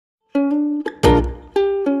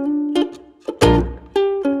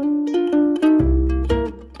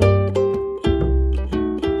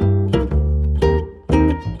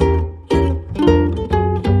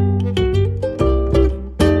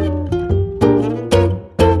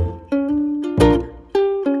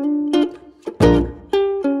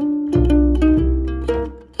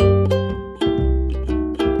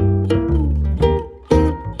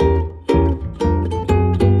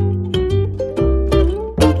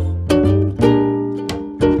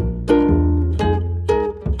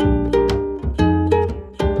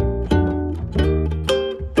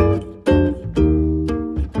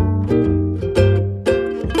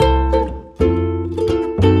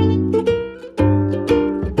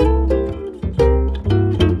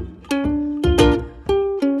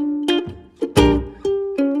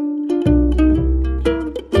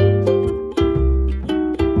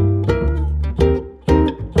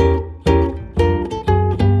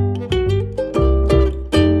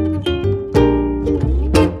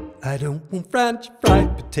French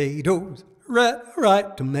fried potatoes, red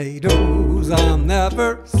ripe tomatoes. I'm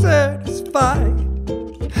never satisfied.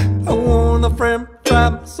 I want a Frim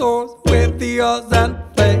Fram Sauce with the yours and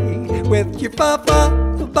fade, with your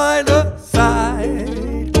papa by the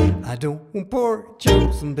side. I don't want pork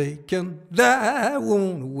chops and bacon, that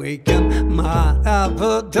won't awaken my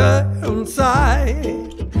appetite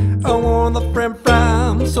inside. I want a Frim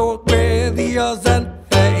Fram Sauce with the yours and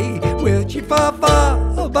fade, with your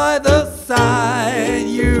papa by the side.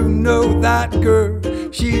 You know that girl,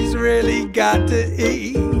 she's really got to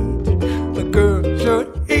eat. A girl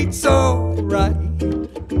should eat so right.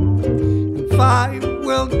 And 5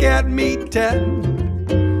 will get me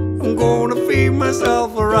 10. I'm gonna feed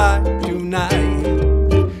myself right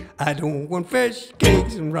tonight. I don't want fish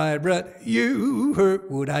cakes and rye bread. You heard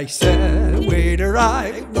what I said. Waiter,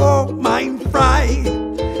 I won't mind fried.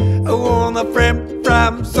 I want a Frim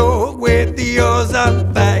Fram Sauce with the yours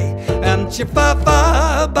and pay, and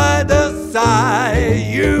chipapa by the side.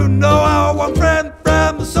 You know I want Frim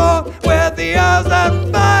Fram Sauce with the yours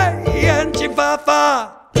and pay, and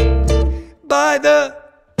chipapa by the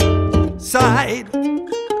side.